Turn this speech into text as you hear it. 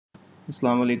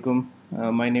Assalamu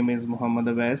alaikum. My name is Muhammad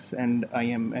Awais and I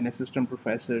am an assistant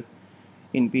professor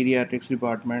in Pediatrics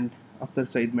Department of the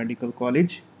Said Medical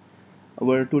College.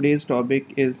 Our today's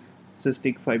topic is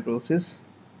cystic fibrosis.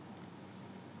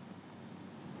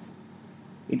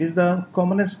 It is the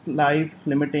commonest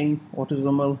life-limiting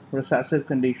autosomal recessive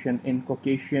condition in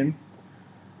Caucasian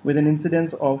with an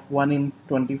incidence of 1 in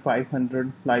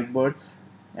 2,500 live births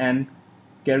and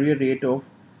carrier rate of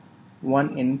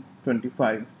 1 in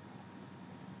 25.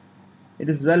 It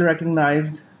is well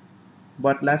recognized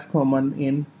but less common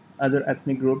in other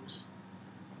ethnic groups.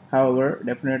 However,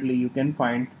 definitely you can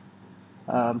find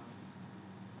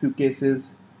few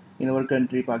cases in our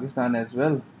country, Pakistan as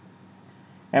well.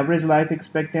 Average life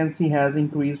expectancy has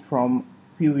increased from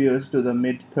few years to the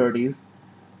mid-30s,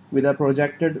 with a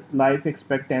projected life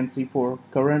expectancy for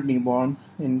current newborns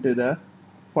into the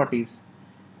 40s.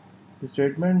 The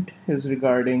statement is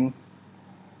regarding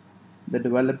the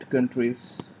developed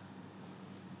countries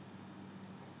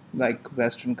like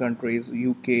Western countries,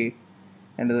 UK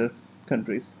and other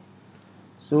countries.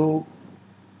 So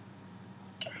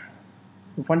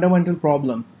the fundamental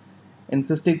problem in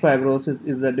cystic fibrosis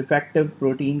is a defective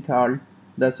protein called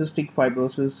the cystic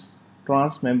fibrosis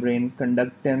transmembrane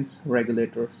conductance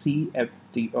regulator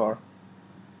CFTR.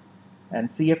 And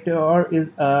CFTR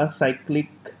is a cyclic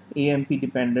AMP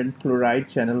dependent chloride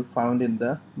channel found in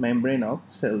the membrane of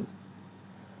cells.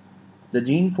 The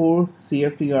gene for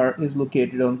CFTR is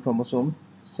located on chromosome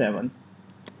 7.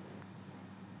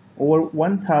 Over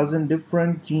 1,000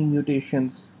 different gene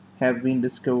mutations have been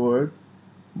discovered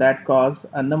that cause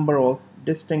a number of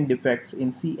distinct defects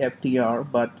in CFTR,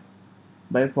 but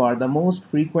by far the most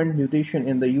frequent mutation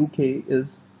in the UK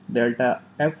is delta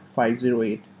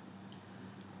F508.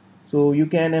 So you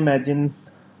can imagine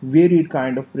varied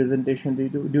kind of presentation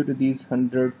due to these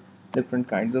 100 different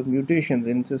kinds of mutations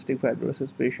in cystic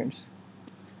fibrosis patients.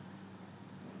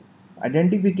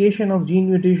 Identification of gene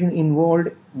mutation involved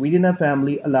within a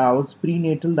family allows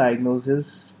prenatal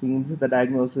diagnosis, means the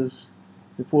diagnosis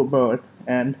before birth,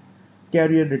 and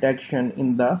carrier detection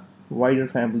in the wider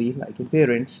family like in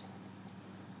parents.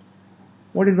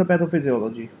 What is the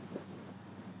pathophysiology?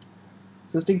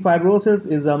 Cystic fibrosis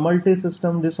is a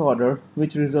multi-system disorder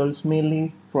which results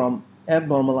mainly from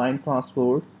abnormal ion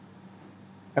transport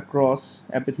across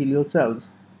epithelial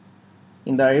cells.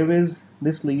 In the airways,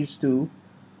 this leads to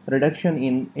reduction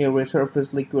in airway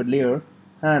surface liquid layer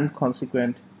and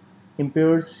consequent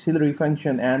impaired ciliary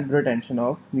function and retention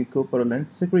of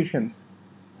mucopurulent secretions.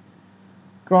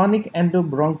 Chronic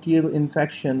endobronchial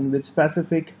infection with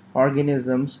specific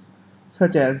organisms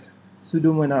such as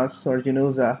Pseudomonas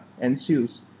aeruginosa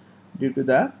ensues due to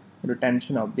the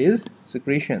retention of these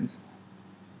secretions.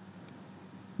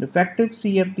 Defective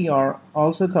CFTR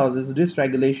also causes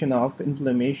dysregulation of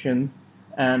inflammation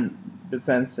and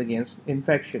defense against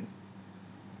infection.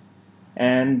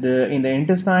 And in the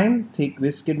intestine, thick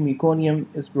viscid meconium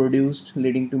is produced,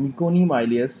 leading to meconium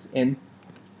ileus in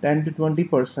 10 to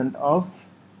 20% of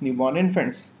newborn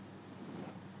infants.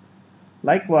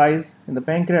 Likewise, in the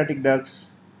pancreatic ducts,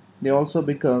 they also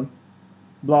become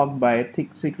blocked by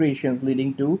thick secretions,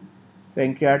 leading to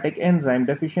pancreatic enzyme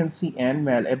deficiency and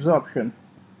malabsorption.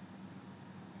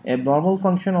 Abnormal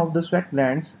function of the sweat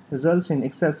glands results in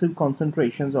excessive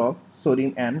concentrations of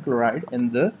sodium and chloride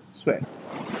in the sweat.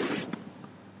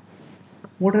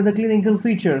 What are the clinical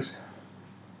features?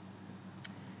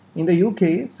 In the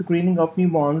UK, screening of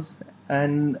newborns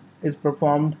is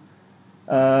performed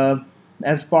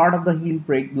as part of the heel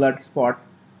prick blood spot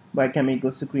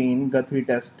biochemical screen, Guthrie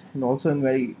test, and also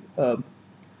in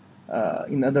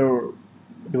in other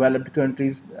developed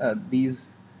countries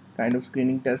these kind of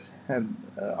screening tests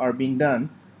are being done.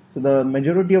 So the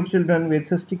majority of children with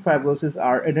cystic fibrosis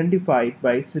are identified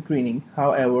by screening.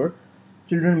 However,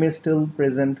 children may still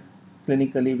present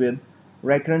clinically with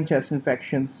recurrent chest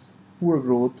infections, poor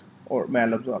growth, or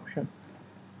malabsorption.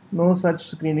 No such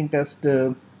screening test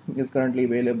is currently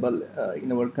available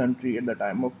in our country at the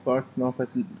time of birth. No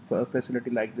facility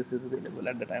like this is available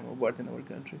at the time of birth in our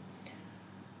country.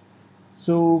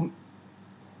 So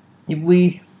if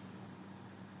we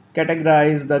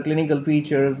categorize the clinical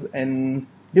features in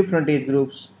different age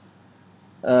groups,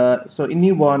 so in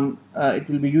newborn, it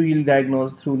will be usually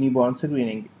diagnosed through newborn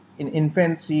screening. In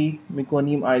infancy,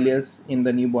 meconium ileus in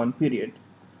the newborn period.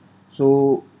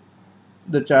 So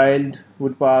the child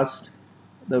would pass,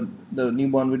 the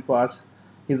newborn would pass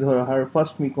his or her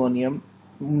first meconium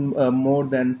more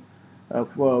than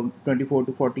 24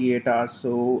 to 48 hours.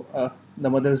 So the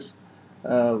mothers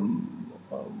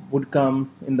would come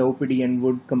in the OPD and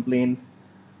would complain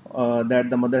that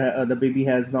the baby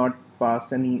has not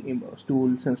passed any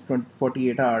stool since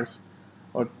 48 hours.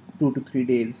 or 2 to 3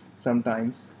 days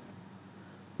sometimes.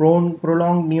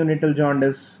 Prolonged neonatal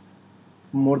jaundice,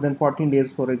 more than 14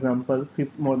 days, for example,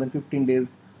 more than 15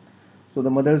 days. So the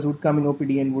mothers would come in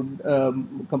OPD and would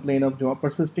complain of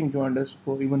persisting jaundice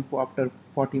for after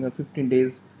 14 or 15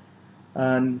 days,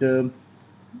 and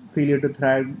failure to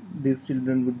thrive. These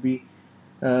children would be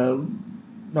uh,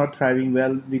 not thriving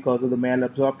well because of the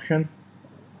malabsorption,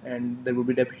 and there would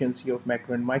be deficiency of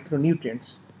macro and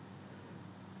micronutrients.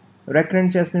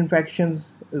 Recurrent chest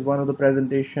infections is one of the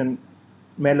presentation.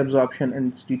 Malabsorption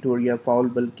and steatorrhea, foul,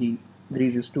 bulky,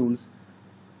 greasy stools.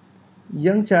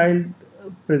 Young child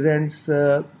presents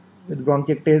with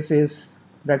bronchiectasis,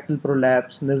 rectal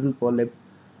prolapse, nasal polyp,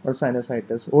 or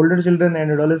sinusitis. Older children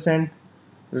and adolescent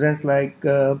present like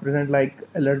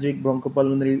allergic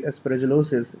bronchopulmonary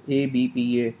aspergillosis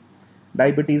 (ABPA).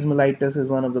 Diabetes mellitus is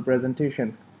one of the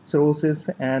presentation. Cirrhosis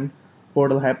and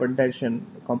portal hypertension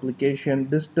complication.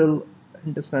 Distal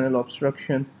intestinal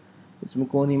obstruction is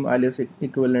meconium ileus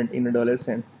equivalent in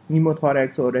adolescent.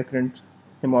 Pneumothorax or recurrent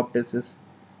hemoptysis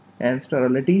and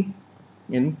sterility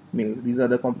in males. These are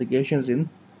the complications in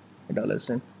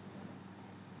adolescent.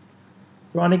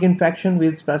 Chronic infection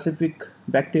with specific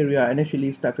bacteria,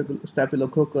 initially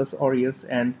Staphylococcus aureus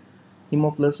and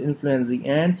Haemophilus influenzae,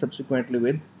 and subsequently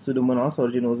with Pseudomonas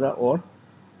aeruginosa or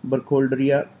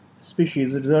Burkholderia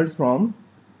species, results from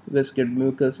viscid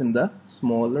mucus in the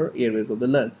smaller airways of the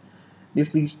lungs.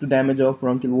 This leads to damage of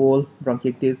bronchial wall,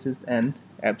 bronchiectasis, and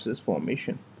abscess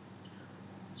formation.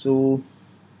 So,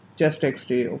 chest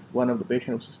X-ray of one of the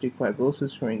patients with cystic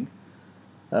fibrosis showing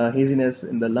haziness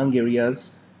in the lung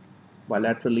areas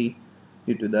bilaterally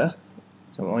due to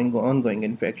some ongoing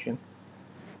infection.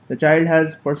 The child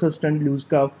has persistent loose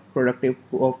cough productive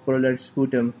of purulent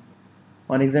sputum.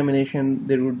 On examination,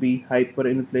 there would be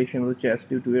hyperinflation of the chest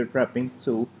due to air trapping,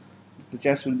 so the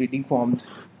chest will be deformed.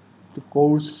 The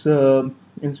coarse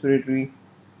inspiratory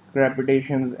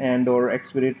crepitations and or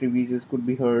expiratory wheezes could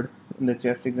be heard in the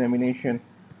chest examination.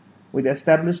 With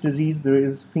established disease, there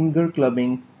is finger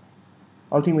clubbing.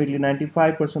 Ultimately,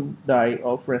 95% die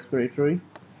of respiratory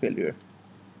failure.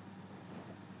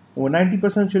 Over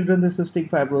 90% of children with cystic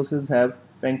fibrosis have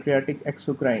pancreatic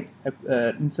exocrine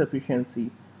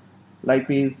insufficiency,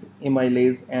 lipase,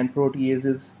 amylase, and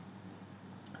proteases,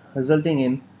 resulting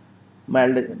in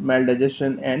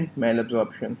maldigestion and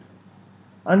malabsorption.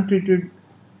 Untreated,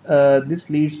 this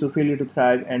leads to failure to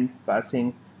thrive and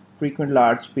passing, frequent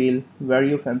large, pale,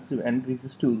 very offensive, and greasy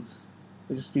stools,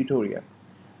 which is steatorrhea.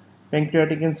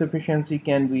 Pancreatic insufficiency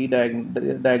can be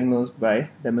diagnosed by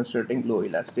demonstrating low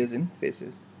elastase in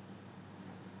faces.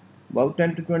 About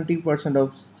 10 to 20%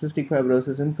 of cystic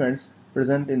fibrosis infants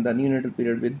present in the neonatal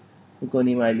period with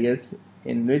meconium ileus,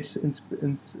 in which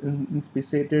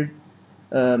inspissated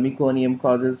meconium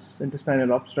causes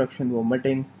intestinal obstruction,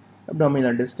 vomiting,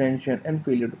 abdominal distension, and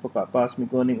failure to pass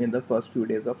meconium in the first few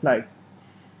days of life.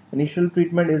 Initial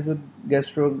treatment is with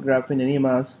gastrografin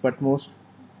enemas, but most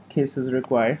cases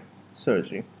require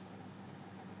surgery.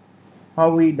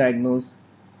 How we diagnose?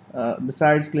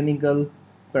 Besides clinical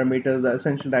parameters, the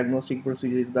essential diagnostic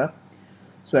procedure is the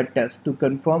sweat test to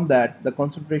confirm that the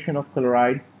concentration of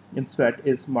chloride in sweat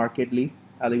is markedly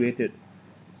elevated.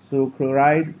 So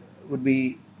chloride would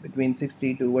be between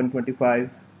 60 to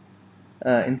 125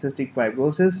 in cystic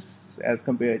fibrosis as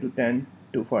compared to 10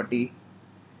 to 40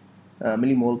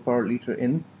 millimole per liter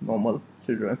in normal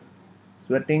children.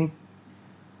 Sweating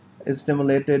is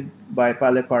stimulated by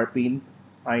pilocarpine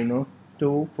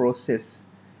ionophorosis,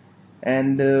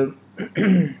 and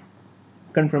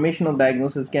confirmation of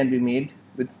diagnosis can be made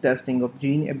with testing of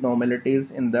gene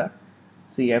abnormalities in the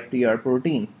CFTR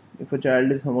protein. If a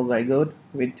child is homozygote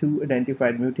with 2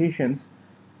 identified mutations,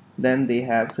 then they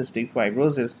have cystic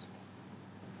fibrosis.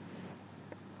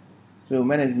 So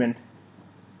management.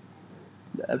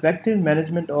 The effective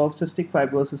management of cystic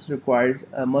fibrosis requires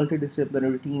a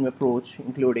multidisciplinary team approach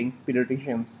including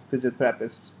pediatricians,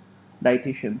 physiotherapists,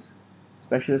 dietitians,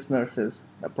 specialist nurses,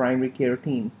 a primary care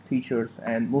team, teachers,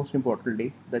 and most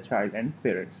importantly, the child and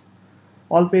parents.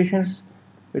 All patients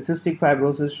with cystic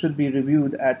fibrosis should be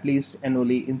reviewed at least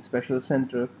annually in special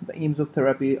center. The aims of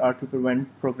therapy are to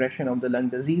prevent progression of the lung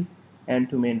disease and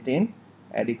to maintain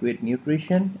adequate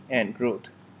nutrition and growth.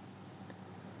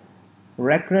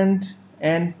 Recurrent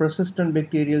and persistent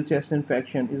bacterial chest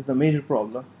infection is the major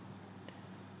problem.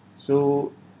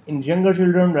 So in younger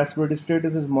children, respiratory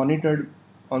status is monitored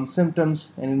on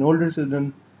symptoms, and in older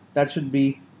children, that should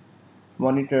be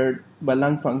monitored by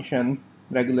lung function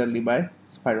regularly by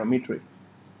spirometry.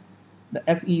 The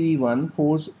FEV1,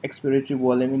 forced expiratory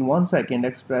volume in 1 second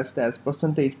expressed as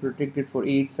percentage predicted for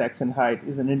age, sex, and height,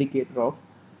 is an indicator of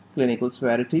clinical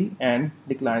severity, and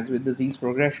declines with disease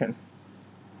progression.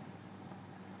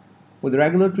 With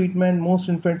regular treatment, most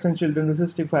infants and children with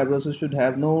cystic fibrosis should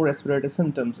have no respiratory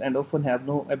symptoms and often have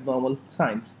no abnormal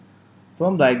signs.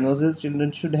 From diagnosis,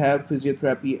 children should have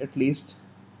physiotherapy at least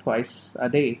twice a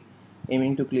day,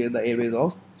 aiming to clear the airways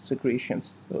of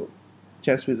secretions. So,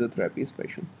 chest physiotherapy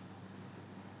especially.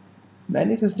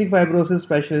 Many cystic fibrosis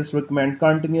specialists recommend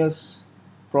continuous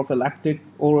prophylactic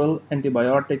oral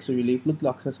antibiotics, usually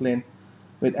flucloxacillin,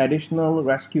 with additional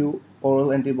rescue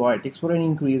oral antibiotics for any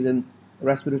increase in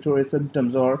respiratory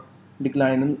symptoms or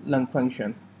decline in lung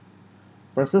function.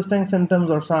 Persisting symptoms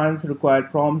or signs require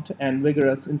prompt and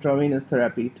vigorous intravenous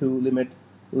therapy to limit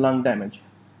lung damage.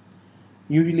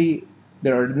 Usually, they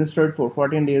are administered for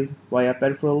 14 days via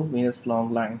peripheral venous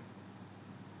long line.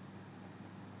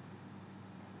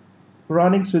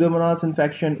 Chronic Pseudomonas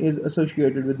infection is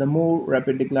associated with a more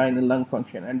rapid decline in lung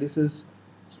function, and this is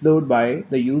slowed by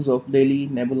the use of daily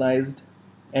nebulized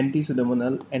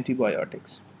anti-pseudomonal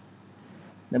antibiotics.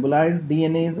 Nebulized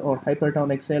DNase or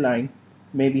hypertonic saline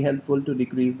may be helpful to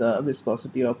decrease the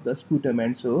viscosity of the sputum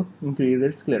and so increase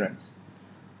its clearance.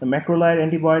 The macrolide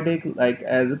antibiotic like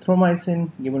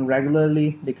azithromycin given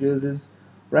regularly decreases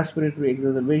respiratory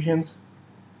exacerbations,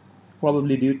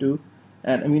 probably due to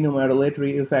an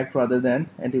immunomodulatory effect rather than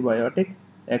antibiotic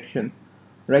action.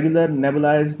 Regular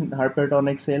nebulized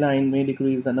hypertonic saline may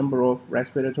decrease the number of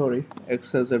respiratory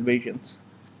exacerbations.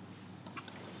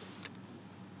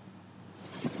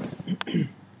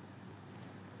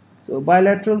 So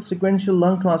bilateral sequential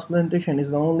lung transplantation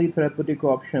is the only therapeutic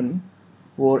option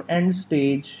for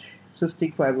end-stage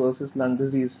cystic fibrosis lung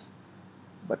disease,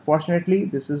 but fortunately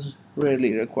this is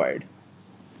rarely required.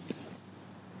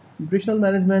 Nutritional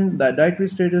management, the dietary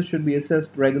status should be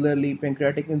assessed regularly.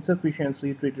 Pancreatic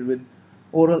insufficiency treated with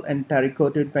oral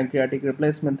enteric-coated pancreatic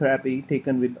replacement therapy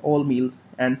taken with all meals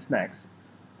and snacks.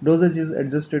 Dosage is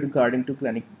adjusted according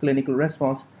to clinical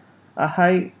response. A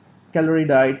high-calorie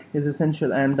diet is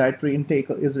essential and dietary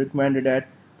intake is recommended at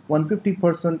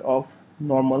 150% of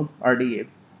normal RDA.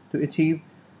 To achieve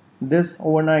this,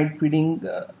 overnight feeding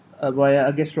via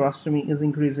a gastrostomy is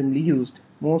increasingly used.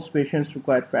 Most patients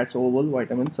require fat-soluble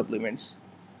vitamin supplements.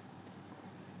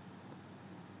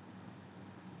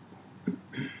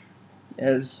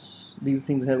 As these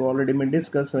things have already been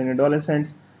discussed, so in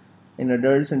adolescents, in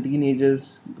adults and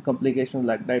teenagers, complications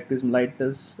like diabetes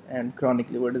mellitus and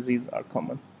chronic liver disease are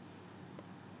common.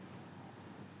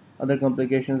 Other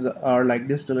complications are like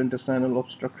distal intestinal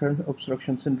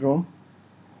obstruction syndrome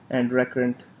and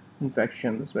recurrent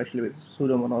infections, especially with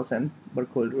Pseudomonas and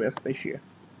Burkholderia species.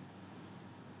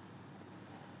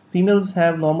 Females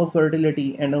have normal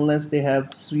fertility, and unless they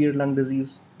have severe lung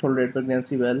disease, tolerate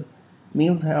pregnancy well.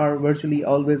 Males are virtually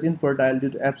always infertile due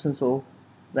to absence of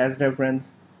vas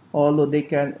deferens, although they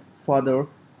can father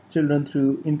children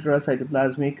through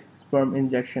intracytoplasmic sperm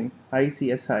injection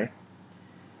 (ICSI).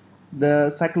 The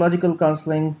psychological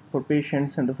counseling for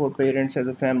patients and for parents as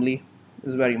a family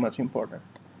is very much important.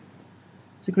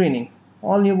 Screening.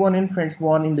 All newborn infants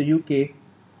born in the UK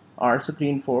are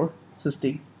screened for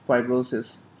cystic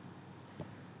fibrosis.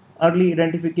 Early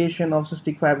identification of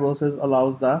cystic fibrosis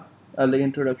allows the early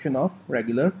introduction of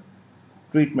regular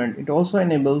treatment. It also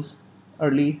enables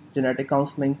early genetic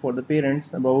counseling for the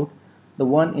parents about the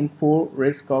 1 in 4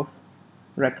 risk of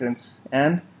recurrence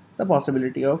and the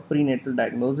possibility of prenatal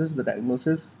diagnosis, the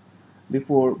diagnosis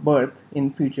before birth in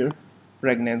future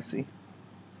pregnancy.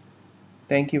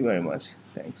 Thank you very much.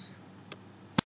 Thanks.